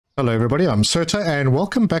Hello everybody, I'm Serta and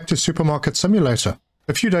welcome back to Supermarket Simulator.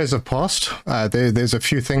 A few days have passed. There's a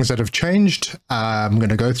few things that have changed. I'm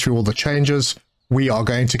going to go through all the changes. We are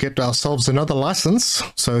going to get ourselves another license,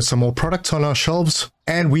 so some more products on our shelves,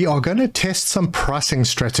 and we are going to test some pricing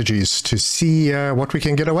strategies to see what we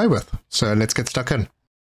can get away with. So let's get stuck in.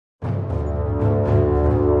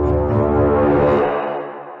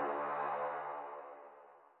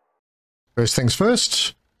 First things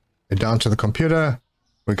first, head down to the computer.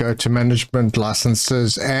 We go to management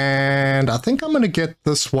licenses, and I think I'm going to get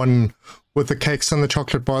this one with the cakes and the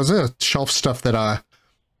chocolate bars. Shelf stuff that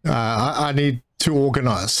I need to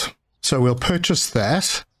organize. So we'll purchase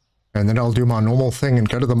that, and then I'll do my normal thing and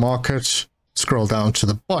go to the market, scroll down to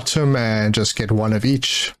the bottom and just get one of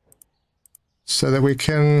each so that we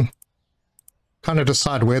can kind of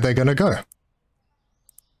decide where they're going to go.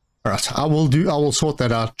 All right, I will sort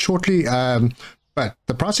that out shortly. But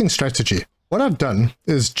the pricing strategy, what I've done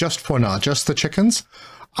is just for now, just the chickens,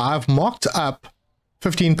 I've marked up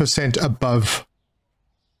 15% above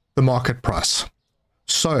the market price.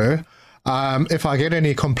 So if I get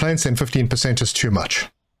any complaints, then 15% is too much.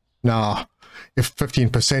 Now, if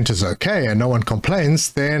 15% is okay and no one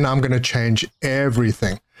complains, then I'm going to change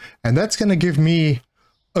everything. And that's going to give me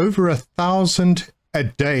over 1,000 a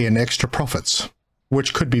day in extra profits,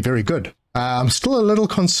 which could be very good. I'm still a little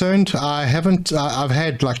concerned. I've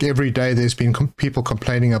had like every day there's been people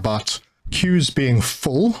complaining about queues being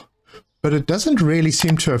full, but it doesn't really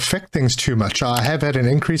seem to affect things too much. I have had an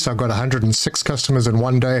increase. I've got 106 customers in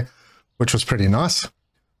one day, which was pretty nice.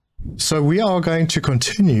 So we are going to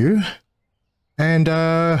continue. And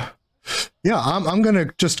yeah, I'm going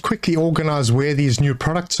to just quickly organize where these new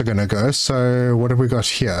products are going to go. So what have we got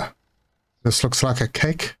here? This looks like a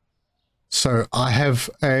cake. So I have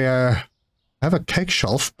a cake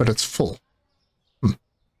shelf, but it's full.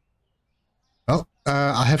 Oh,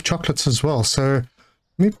 I have chocolates as well. So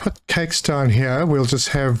let me put cakes down here. We'll just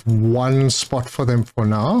have one spot for them for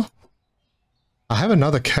now. I have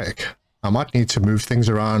another cake. I might need to move things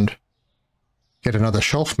around, get another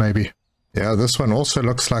shelf maybe. Yeah, this one also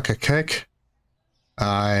looks like a cake.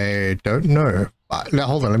 I don't know.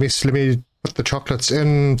 Hold on, let me put the chocolates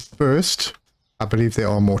in first. I believe there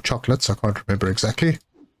are more chocolates. I can't remember exactly.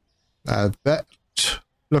 That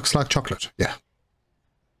looks like chocolate. Yeah.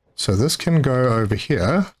 So this can go over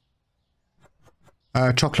here.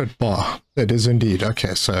 Chocolate bar. It is indeed.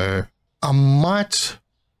 Okay, so I might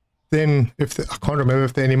then, I can't remember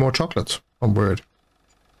if there are any more chocolates. One word.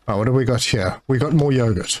 Oh, what have we got here? We got more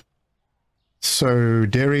yogurt. So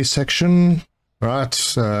dairy section.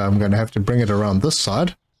 Right. I'm going to have to bring it around this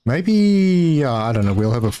side. Maybe, I don't know.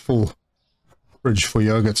 We'll have a full fridge for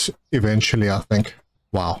yogurts eventually, I think.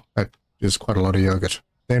 Wow, that is quite a lot of yogurt.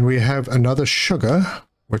 Then we have another sugar,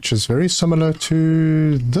 which is very similar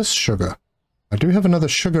to this sugar. I do have another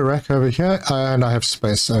sugar rack over here, and I have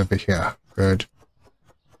space over here. Good.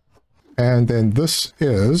 And then this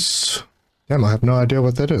is... Damn, I have no idea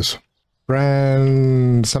what that is.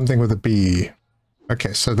 Brand something with a B.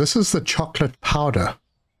 Okay, so this is the chocolate powder.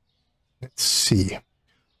 Let's see.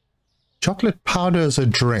 Chocolate powder is a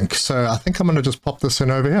drink, so I think I'm going to just pop this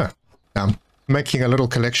in over here. I'm making a little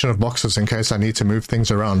collection of boxes in case I need to move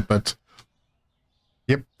things around, but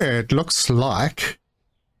yep, it looks like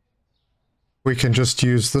we can just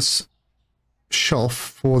use this shelf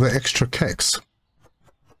for the extra cakes.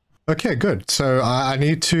 Okay, good. So I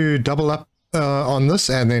need to double up on this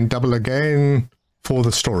and then double again for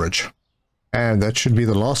the storage. And that should be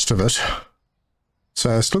the last of it.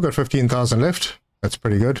 So I still got 15,000 left. That's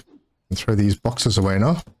pretty good. Throw these boxes away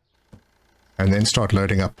now and then start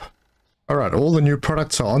loading up. All right, all the new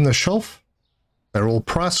products are on the shelf. They're all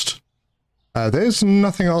priced. There's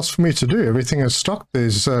nothing else for me to do. Everything is stocked.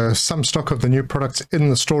 There's some stock of the new products in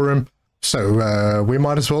the storeroom. So we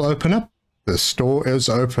might as well open up. The store is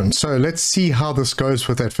open. So let's see how this goes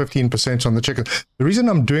with that 15% on the chicken. The reason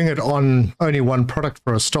I'm doing it on only one product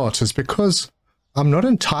for a start is because I'm not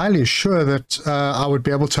entirely sure that I would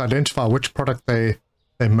be able to identify which product they're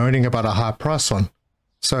moaning about a high price on.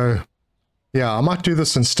 So yeah, I might do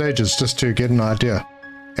this in stages just to get an idea.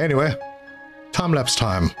 Anyway, time-lapse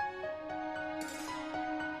time.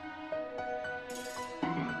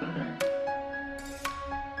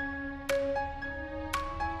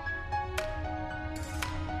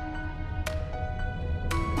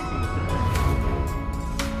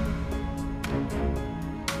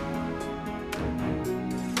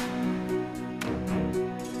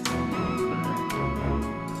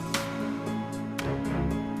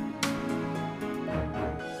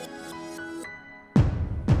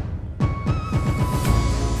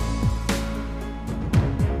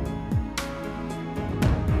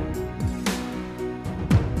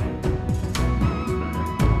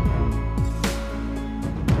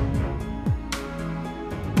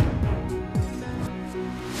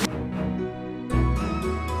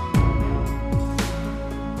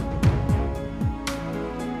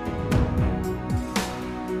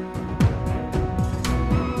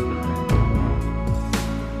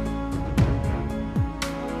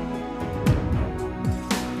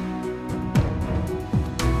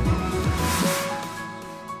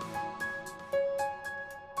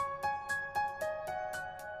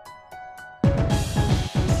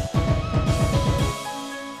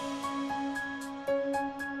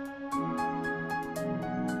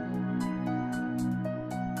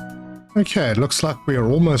 Okay, it looks like we are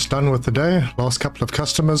almost done with the day. Last couple of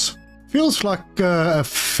customers. Feels like a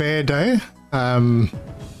fair day.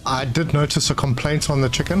 I did notice a complaint on the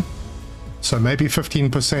chicken. So maybe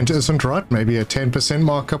 15% isn't right. Maybe a 10%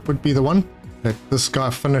 markup would be the one. Let this guy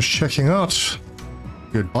finish checking out.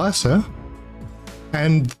 Goodbye, sir.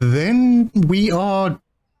 And then we are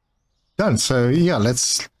done. So yeah,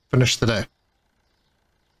 let's finish the day.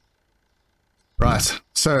 Right.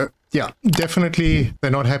 So yeah, definitely they're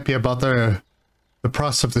not happy about the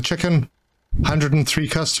price of the chicken. 103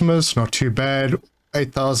 customers, not too bad.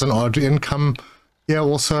 8,000 odd income. Yeah,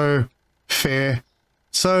 also fair.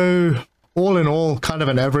 So all in all, kind of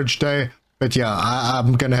an average day. But yeah,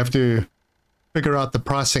 I'm going to have to figure out the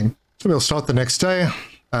pricing. So we'll start the next day.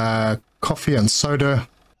 Coffee and soda.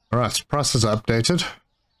 All right, prices are updated.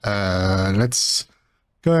 Let's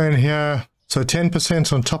go in here. So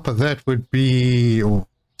 10% on top of that would be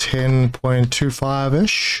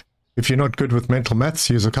 10.25-ish. If you're not good with mental maths,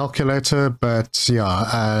 use a calculator. But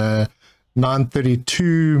yeah,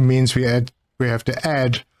 932 means we have to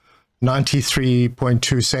add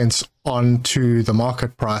 93.2 cents onto the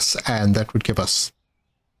market price, and that would give us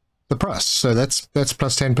the price. So that's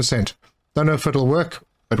plus 10%. Don't know if it'll work,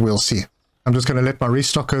 but we'll see. I'm just going to let my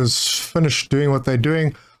restockers finish doing what they're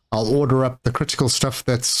doing. I'll order up the critical stuff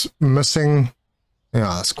that's missing.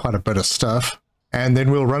 Yeah, it's quite a bit of stuff. And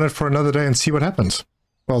then we'll run it for another day and see what happens.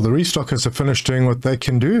 Well, the restockers have finished doing what they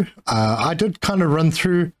can do. I did kind of run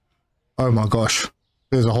through. Oh my gosh,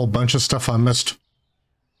 there's a whole bunch of stuff I missed.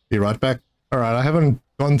 Be right back. All right, I haven't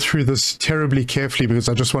gone through this terribly carefully because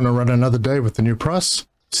I just want to run another day with the new price.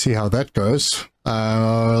 See how that goes.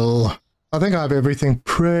 I think I have everything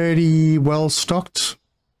pretty well stocked.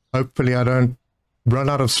 Hopefully I don't run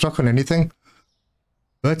out of stock on anything.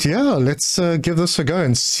 But yeah, let's give this a go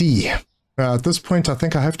and see. At this point, I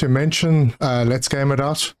think I have to mention, let's game it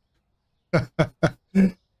out.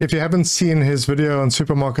 If you haven't seen his video on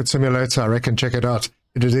Supermarket Simulator, I reckon check it out.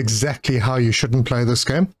 It is exactly how you shouldn't play this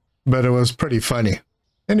game, but it was pretty funny.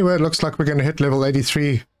 Anyway, it looks like we're going to hit level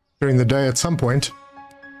 83 during the day at some point.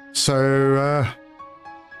 So,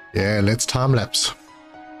 yeah, let's time lapse.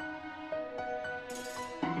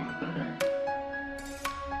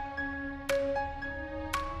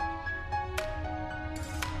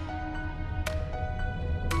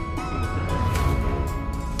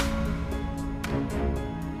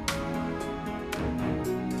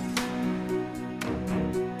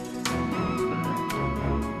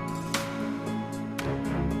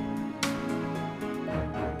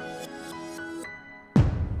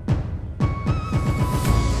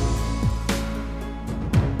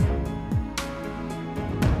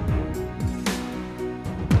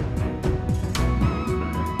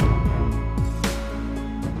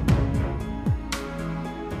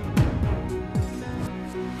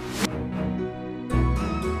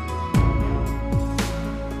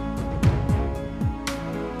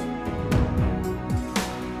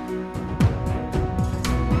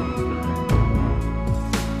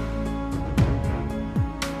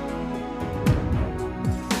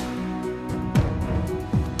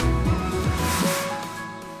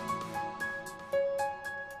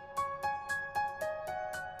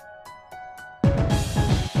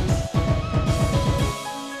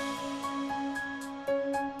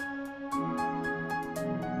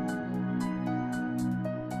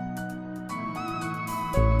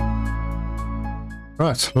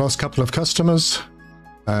 Right, last couple of customers.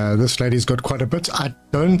 This lady's got quite a bit. I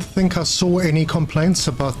don't think I saw any complaints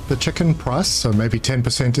about the chicken price, so maybe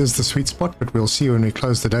 10% is the sweet spot, but we'll see when we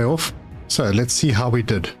close the day off. So let's see how we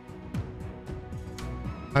did.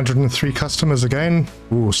 103 customers again.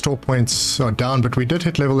 Ooh, store points are down, but we did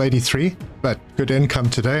hit level 83. But good income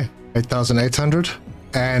today, 8,800.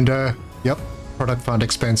 And yep, product found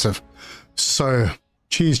expensive. So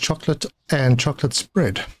cheese, chocolate, and chocolate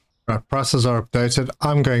spread. Right, prices are updated.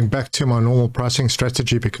 I'm going back to my normal pricing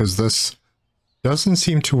strategy because this doesn't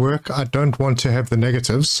seem to work. I don't want to have the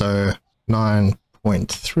negatives, so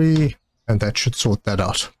 9.3, and that should sort that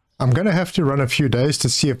out. I'm going to have to run a few days to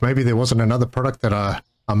see if maybe there wasn't another product that I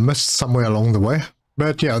missed somewhere along the way.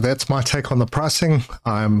 But yeah, that's my take on the pricing.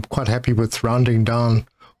 I'm quite happy with rounding down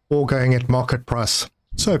or going at market price.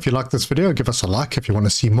 So if you like this video, give us a like. If you want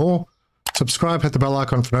to see more, subscribe, hit the bell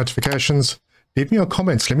icon for notifications. Leave me your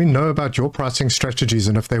comments. Let me know about your pricing strategies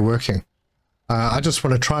and if they're working. I just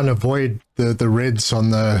want to try and avoid the reds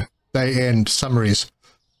on the day end summaries.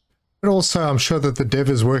 But also, I'm sure that the dev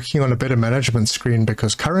is working on a better management screen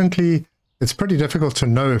because currently it's pretty difficult to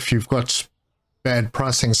know if you've got bad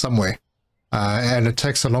pricing somewhere. And it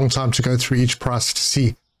takes a long time to go through each price to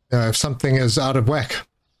see if something is out of whack.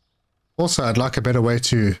 Also, I'd like a better way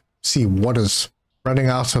to see what is running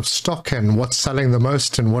out of stock and what's selling the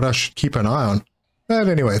most and what I should keep an eye on. But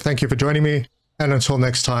anyway, thank you for joining me, and until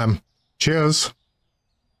next time, cheers.